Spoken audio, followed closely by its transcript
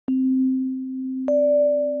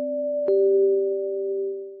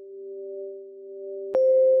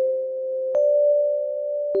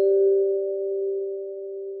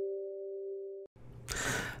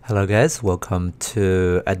Hello guys, welcome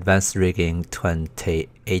to Advanced Rigging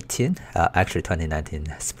 2018, actually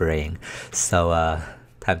 2019 spring. So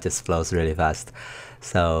time just flows really fast.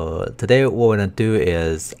 So today what we're gonna do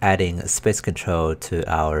is adding space control to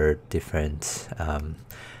our different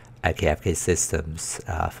IKFK systems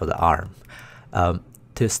for the ARM.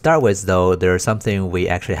 To start with though, there's something we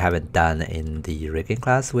actually haven't done in the rigging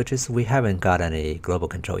class, which is we haven't got any global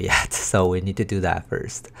control yet. So we need to do that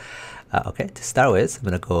first. Okay, to start with, I'm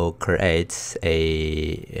gonna go create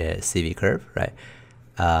a CV curve, right?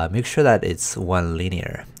 Make sure that it's one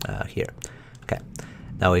linear here. Okay,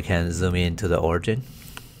 now we can zoom in to the origin.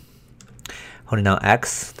 Holding down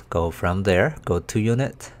X, go from there, go 2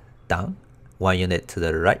 unit down, 1 unit to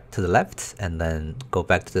the right, to the left, and then go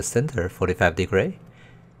back to the center, 45 degree.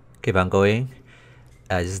 Keep on going,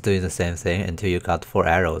 just doing the same thing until you got 4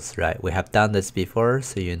 arrows, right? We have done this before,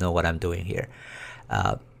 so you know what I'm doing here.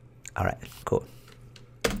 Alright, cool.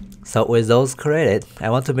 So with those created, I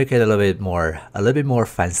want to make it a little bit more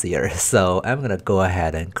fancier. So I'm gonna go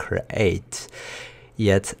ahead and create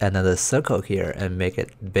yet another circle here and make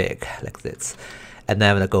it big like this. And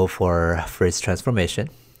then I'm gonna go for freeze transformation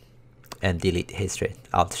and delete history,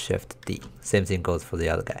 Alt Shift D. Same thing goes for the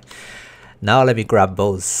other guy. Now let me grab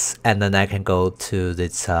both, and then I can go to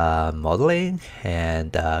this modeling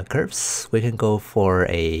and curves. We can go for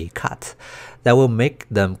a cut that will make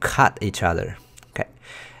them cut each other. Okay,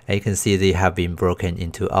 and you can see they have been broken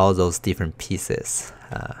into all those different pieces.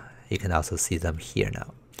 You can also see them here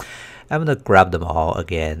now. I'm gonna grab them all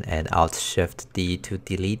again and Alt Shift D to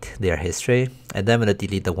delete their history, and then I'm gonna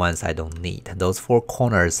delete the ones I don't need. Those 4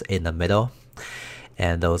 corners in the middle,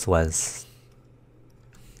 and those ones.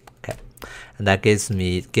 And that gives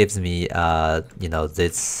me you know,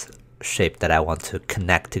 this shape that I want to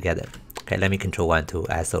connect together. Okay, let me Control 1 to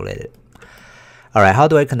isolate it. All right, how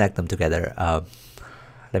do I connect them together?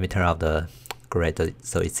 Let me turn off the grid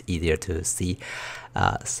so it's easier to see.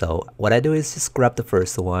 So what I do is just grab the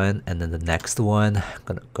first one, and then the next one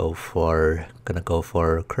gonna go for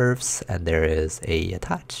curves, and there is a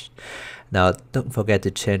attach. Now don't forget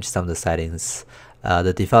to change some of the settings.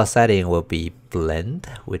 The default setting will be blend,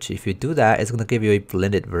 which if you do that, it's going to give you a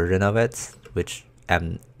blended version of it, which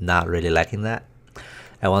I'm not really liking that.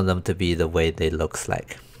 I want them to be the way they looks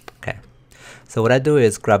like. Okay, so what I do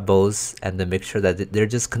is grab both and then make sure that they're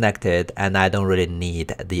just connected, and I don't really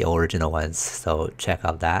need the original ones. So check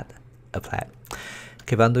out that, apply.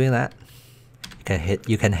 Keep on doing that.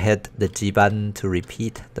 You can hit the G button to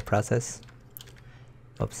repeat the process.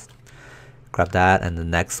 Oops. Grab that, and the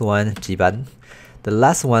next one, G button. The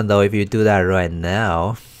last one though, if you do that right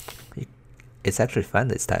now, it's actually fun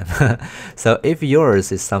this time. So if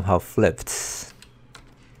yours is somehow flipped,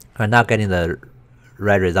 or not getting the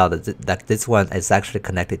right result, that this one is actually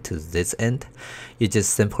connected to this end, you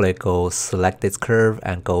just simply go select this curve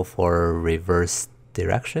and go for reverse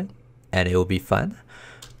direction, and it will be fun.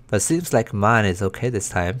 But seems like mine is okay this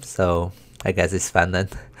time, so I guess it's fun then.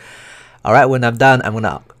 Alright, when I'm done, I'm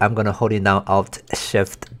gonna hold it down Alt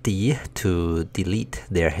Shift D to delete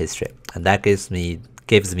their history, and that gives me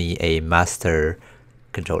a master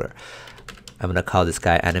controller. I'm gonna call this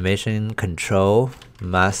guy animation control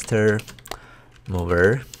master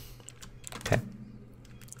mover. Okay,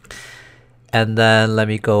 and then let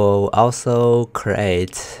me go also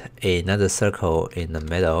create another circle in the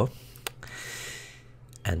middle,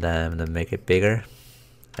 and then I'm gonna make it bigger.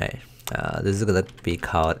 Right. This is gonna be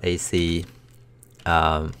called AC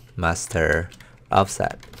master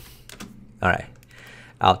offset. Alright,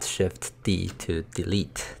 Alt Shift D to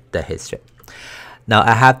delete the history. Now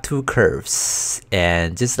I have 2 curves,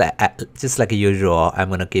 and just like usual, I'm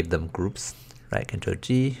gonna give them groups. Right, Control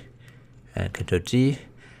G and Control G,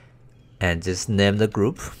 and just name the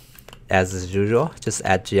group as usual. Just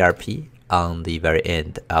add GRP on the very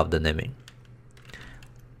end of the naming.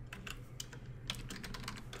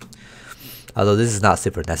 Although this is not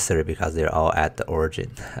super necessary because they're all at the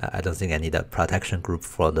origin. I don't think I need a protection group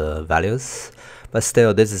for the values, but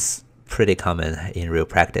still this is pretty common in real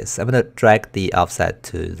practice. I'm gonna drag the offset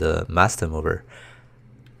to the master mover.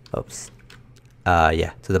 Oops.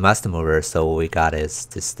 Yeah, to the master mover. So what we got is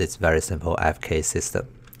this very simple FK system.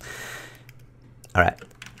 Alright,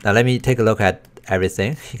 now let me take a look at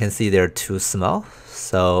everything. You can see they're too small.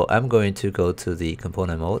 So I'm going to go to the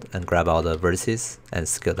component mode and grab all the vertices and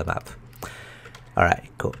scale them up. Alright,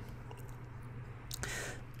 cool.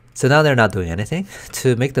 So now they're not doing anything.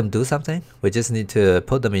 To make them do something, we just need to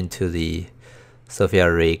put them into the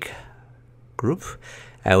Sophia rig group,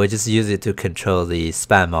 and we just use it to control the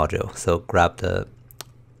span module. So grab the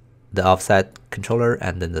offset controller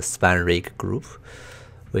and then the span rig group.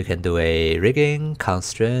 we can do a rigging,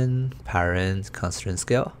 constraint, parent, constraint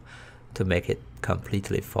scale to make it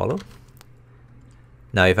completely follow.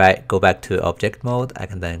 Now if I go back to object mode, I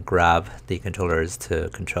can then grab the controllers to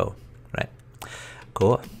control, right?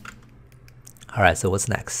 Cool. All right, so what's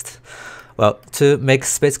next? Well, to make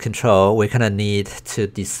space control, we kind of need to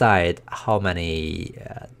decide how many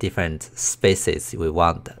different spaces we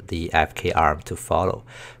want the FK arm to follow.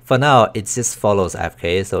 For now, it just follows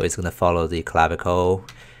FK, so it's going to follow the clavicle,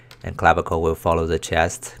 and clavicle will follow the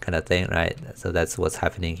chest kind of thing, right? So that's what's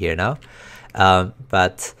happening here now.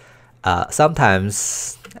 But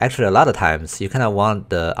sometimes, actually a lot of times, you kind of want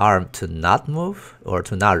the arm to not move or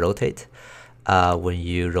to not rotate when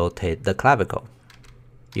you rotate the clavicle.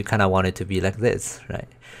 You kind of want it to be like this, right?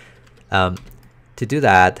 To do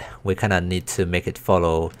that, we kind of need to make it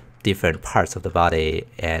follow different parts of the body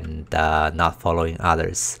and not following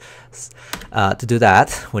others. To do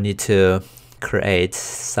that, we need to create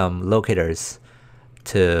some locators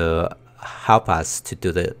to help us to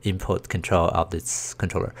do the input control of this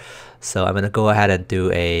controller. So I'm going to go ahead and do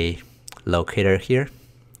a locator here.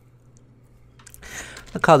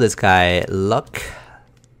 I'll call this guy look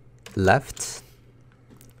left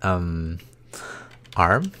arm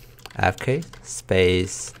FK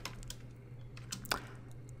space,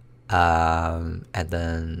 and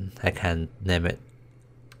then I can name it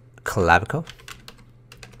clavicle.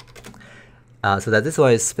 So that this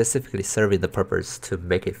one is specifically serving the purpose to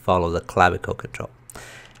make it follow the clavicle control.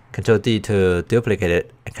 Control D to duplicate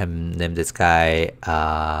it. I can name this guy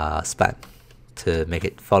span to make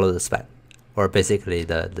it follow the span, or basically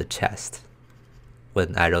the chest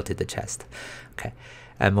when I rotate the chest. Okay.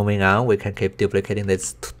 And moving on, we can keep duplicating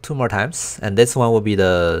this two more times. And this one will be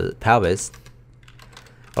the pelvis,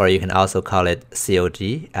 or you can also call it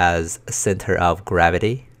COG as center of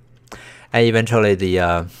gravity. And eventually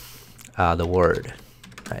the word.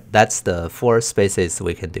 Right? That's the 4 spaces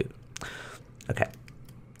we can do. Okay.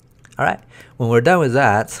 All right. When we're done with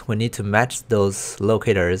that, we need to match those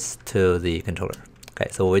locators to the controller.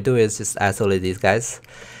 Okay. So what we do is just isolate these guys.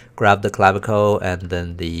 Grab the clavicle and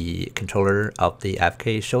then the controller of the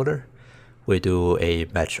FK shoulder. We do a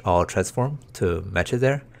match all transform to match it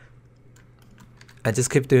there. And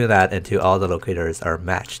just keep doing that until all the locators are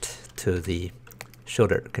matched to the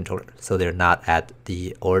shoulder controller. So they're not at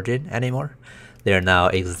the origin anymore. They're now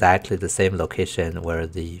exactly the same location where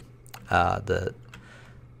the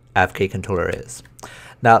FK controller is.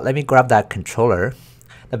 Now let me grab that controller.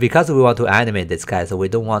 Now, because we want to animate this guy, so we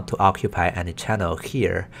don't want to occupy any channel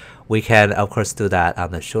here, we can of course do that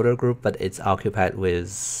on the shoulder group, but it's occupied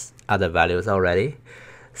with other values already.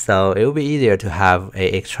 So it will be easier to have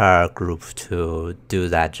an extra group to do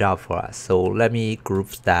that job for us. So let me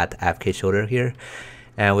group that FK shoulder here,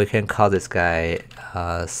 and we can call this guy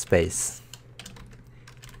space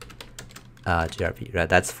GRP, right?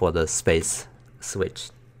 That's for the space switch.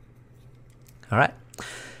 All right.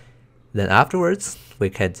 Then afterwards, we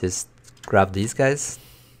can just grab these guys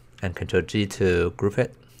and Control G to group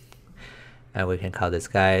it. And we can call this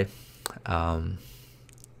guy, if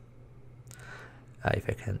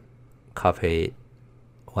I can copy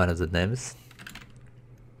one of the names,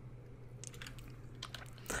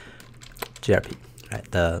 GRP,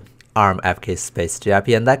 right? The arm FK space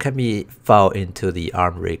GRP, and that can be fall into the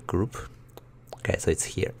arm rig group. Okay, so it's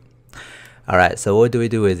here. All right, so what do we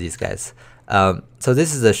do with these guys? So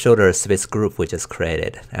this is the shoulder space group we just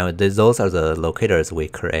created, and those are the locators we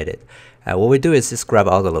created. And what we do is just grab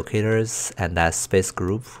all the locators and that space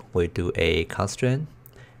group. We do a constraint.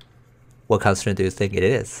 What constraint do you think it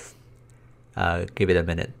is? Give it a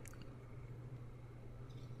minute.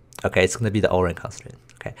 Okay, it's going to be the orange constraint.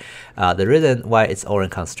 Okay, the reason why it's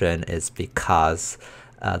orange constraint is because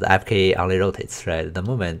the FK only rotates, right? The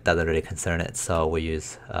movement doesn't really concern it, so we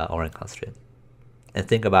use orange constraint. And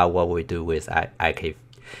think about what we do with IK,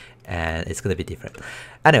 and it's going to be different.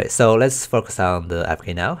 Anyway, so let's focus on the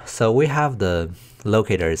FK now. So we have the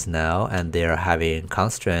locators now, and they're having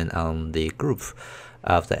constraint on the group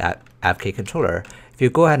of the FK controller. If you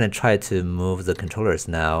go ahead and try to move the controllers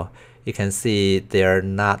now, you can see they're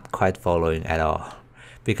not quite following at all,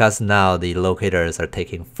 because now the locators are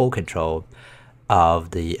taking full control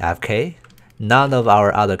of the FK. None of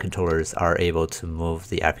our other controllers are able to move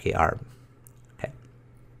the FK arm.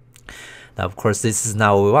 Now, of course, this is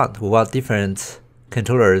not what we want. We want different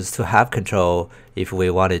controllers to have control if we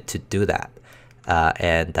wanted to do that.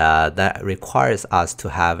 That requires us to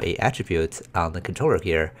have an attribute on the controller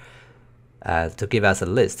here to give us a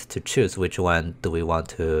list to choose which one do we want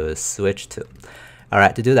to switch to. All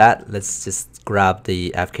right, to do that, let's just grab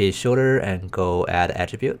the FK shoulder and go add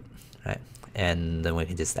attribute, right? And then we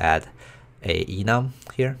can just add a enum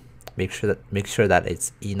here. Make sure that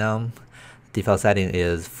it's enum. Default setting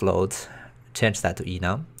is float. Change that to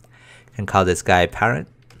enum. You can call this guy parent.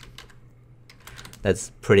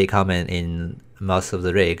 That's pretty common in most of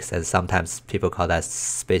the rigs, and sometimes people call that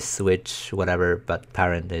space switch, whatever, but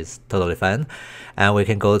parent is totally fine. And we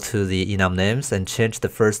can go to the enum names and change the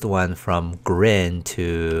first one from green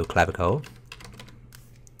to clavicle.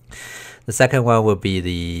 The second one will be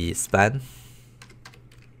the span.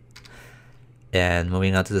 And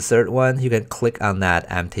moving on to the third one, you can click on that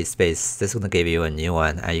empty space. This is going to give you a new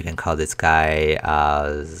one, and you can call this guy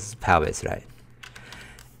pelvis, right?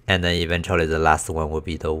 And then eventually the last one will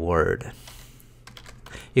be the word.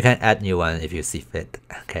 You can add new one if you see fit.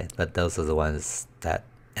 Okay, but those are the ones that,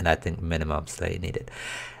 and I think minimums they needed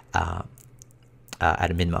at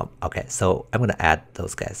a minimum. Okay, so I'm gonna add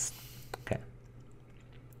those guys. Okay,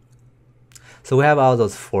 so we have all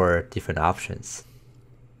those 4 different options.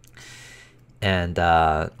 And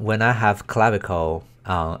when I have clavicle,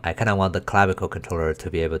 I kind of want the clavicle controller to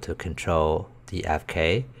be able to control the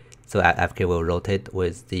FK. So FK will rotate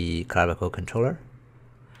with the clavicle controller.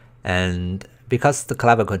 And because the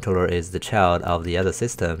clavicle controller is the child of the other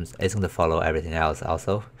systems, it's going to follow everything else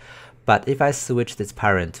also. But if I switch this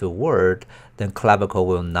parent to word, then clavicle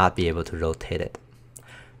will not be able to rotate it.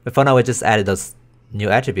 But for now, we just added those new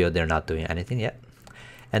attributes. They're not doing anything yet.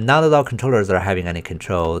 And now that our controllers are having any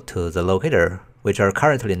control to the locator, which are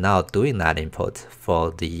currently not doing that input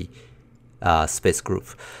for the space group.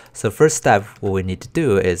 So first step, what we need to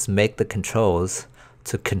do is make the controls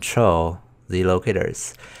to control the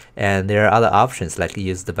locators. And there are other options like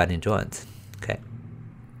use the binding joint. Okay,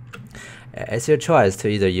 it's your choice to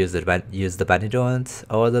either use the binding joint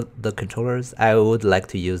or the controllers. I would like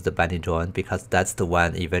to use the binding joint because that's the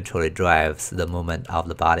one eventually drives the movement of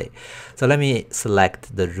the body. So let me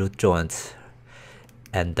select the root joint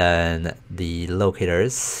and then the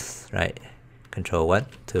locators, right? Control 1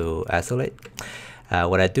 to isolate.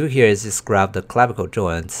 What I do here is just grab the clavicle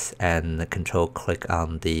joints and control click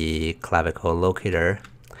on the clavicle locator.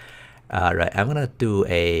 Right, I'm gonna do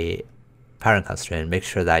a parent constraint. Make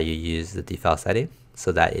sure that you use the default setting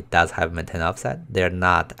so that it does have maintain offset. They're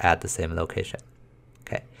not at the same location.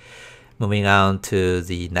 Okay, moving on to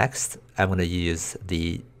the next, I'm gonna use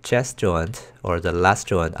the chest joint or the last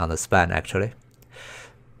joint on the span actually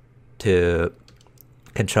to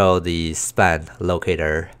control the span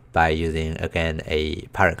locator by using again a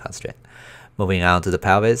parent constraint. Moving on to the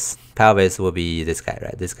pelvis. Pelvis will be this guy,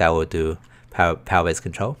 right? This guy will do pelvis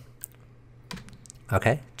control.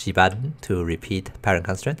 Okay, G button to repeat parent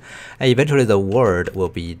constraint. And eventually the word will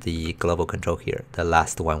be the global control here, the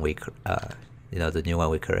last one we, the new one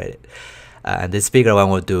we created. And this bigger one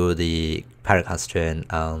will do the parent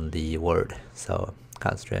constraint on the word. So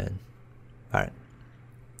constraint parent.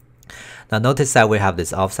 Now notice that we have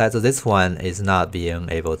this offset, so this one is not being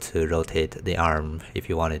able to rotate the arm if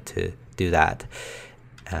you wanted to do that.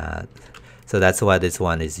 So that's why this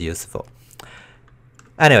one is useful.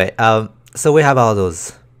 Anyway, so we have all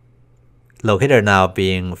those locator now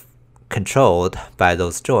being controlled by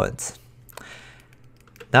those joints.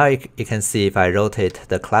 Now you can see if I rotate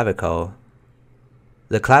the clavicle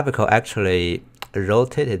actually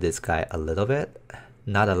rotated this guy a little bit,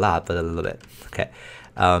 not a lot, but a little bit. Okay.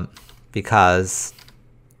 Because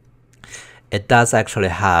it does actually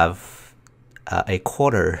have a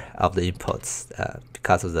quarter of the inputs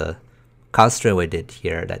because of the constraint we did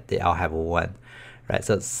here that they all have 1, right?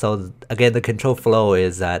 So again, the control flow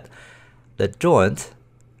is that the joint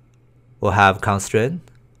will have constraint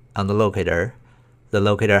on the locator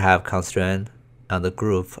have constraint on the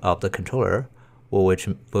group of the controller, which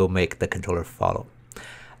will make the controller follow.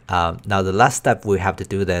 Now the last step we have to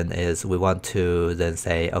do then is we want to then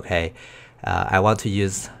say, okay, I want to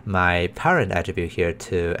use my parent attribute here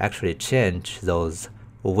to actually change those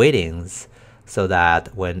weightings so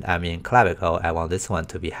that when I'm in clavicle, I want this one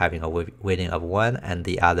to be having a weighting of 1 and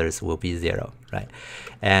the others will be 0, right?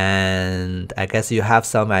 And I guess you have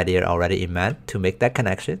some idea already in mind to make that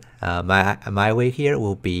connection. My way here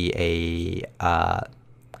will be a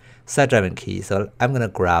set driving key. So I'm gonna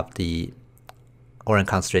grab the orange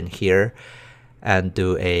constraint here and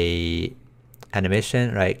do a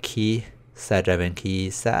animation, right? Key set driving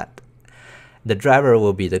key set. The driver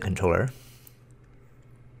will be the controller.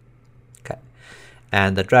 Okay,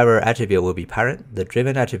 and the driver attribute will be parent. The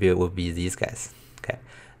driven attribute will be these guys. Okay,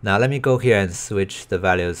 now let me go here and switch the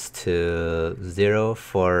values to 0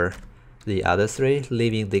 for the other 3,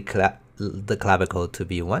 leaving the clavicle to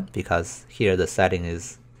be 1 because here the setting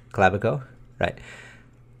is clavicle, right?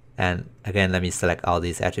 And again, let me select all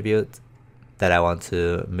these attributes that I want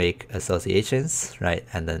to make associations, right?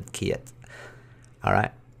 And then key it. All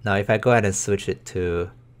right, now if I go ahead and switch it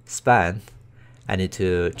to span, I need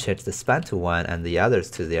to change the span to 1 and the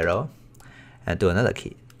others to 0 and do another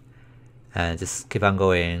key. And just keep on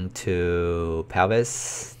going to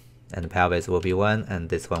pelvis, and the pelvis will be 1 and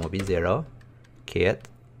this one will be 0. Key it.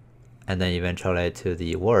 And then eventually to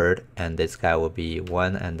the word, and this guy will be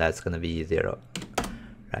 1 and that's going to be 0.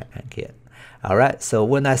 Right, and key it. Alright, so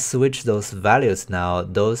when I switch those values now,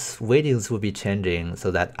 those weightings will be changing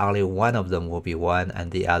so that only one of them will be 1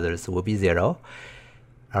 and the others will be 0.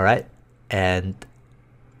 Alright, and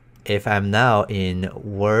if I'm now in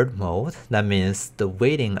word mode, that means the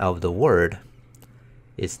weighting of the word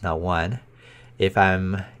is now 1. If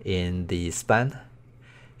I'm in the span,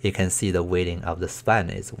 you can see the weighting of the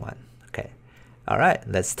span is 1. Okay, alright,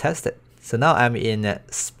 let's test it. So now I'm in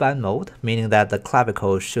span mode, meaning that the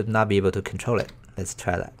clavicle should not be able to control it. Let's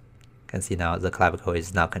try that. You can see now the clavicle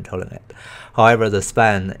is not controlling it. However, the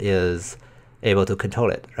span is able to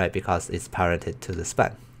control it, right? Because it's parented to the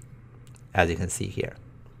span, as you can see here.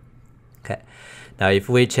 Okay. Now if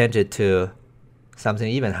we change it to something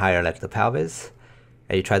even higher like the pelvis,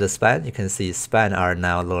 and you try the span, you can see span are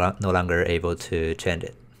now no longer able to change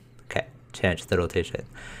it. Okay, change the rotation.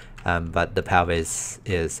 But the pelvis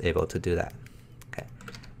is able to do that. Okay,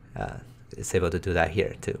 it's able to do that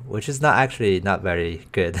here too, which is not very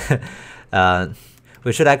good.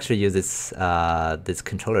 We should actually use this this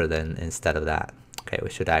controller then instead of that. Okay,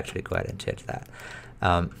 we should actually go ahead and change that.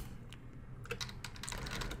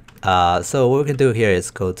 So what we can do here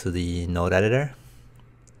is go to the node editor.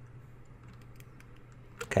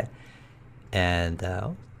 Okay, and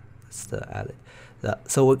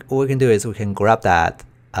so what we can do is we can grab that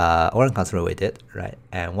Orlan constraint we did, right?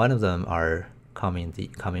 And one of them are coming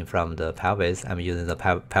from the pelvis. I'm using the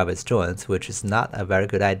pelvis joint, which is not a very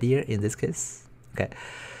good idea in this case. Okay,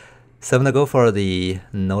 so I'm gonna go for the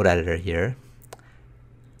node editor here.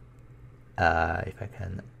 If I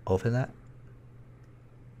can open that.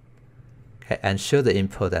 Okay, and show the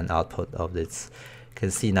input and output of this. You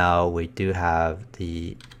can see now we do have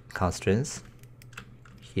the constraints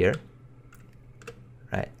here,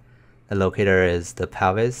 right? The locator is the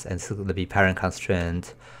pelvis, and it's going to be parent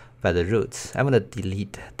constraint by the roots. I'm going to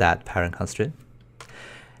delete that parent constraint,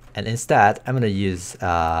 and instead I'm going to use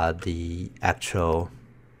the actual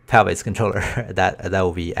pelvis controller. that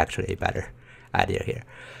will be actually a better idea here.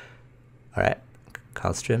 All right,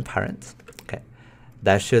 constraint parent. Okay,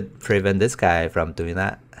 that should prevent this guy from doing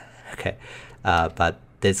that. Okay, but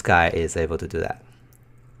this guy is able to do that.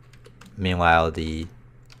 Meanwhile, the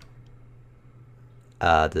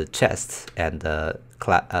chest and the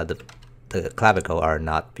clavicle are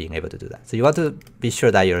not being able to do that. So you want to be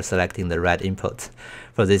sure that you're selecting the right input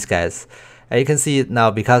for these guys. And you can see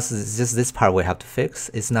now, because it's just this part we have to fix,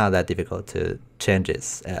 it's not that difficult to change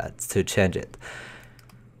it.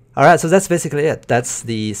 All right, so that's basically it. That's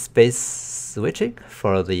the space switching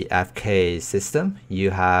for the FK system. You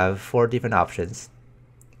have 4 different options.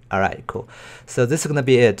 All right, cool. So this is going to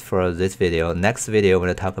be it for this video. Next video, we're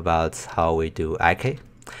going to talk about how we do IK.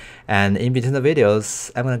 And in between the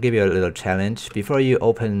videos, I'm going to give you a little challenge. Before you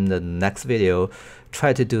open the next video,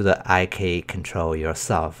 try to do the IK control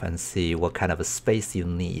yourself and see what kind of a space you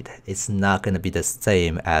need. It's not going to be the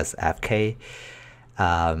same as FK,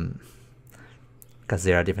 because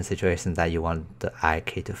there are different situations that you want the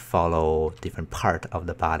IK to follow different part of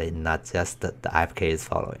the body, not just the FK is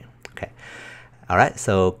following. Okay. All right,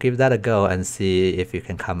 so give that a go and see if you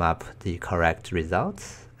can come up the correct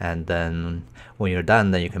results. And then when you're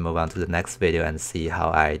done, then you can move on to the next video and see how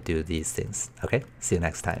I do these things. Okay, see you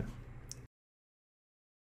next time.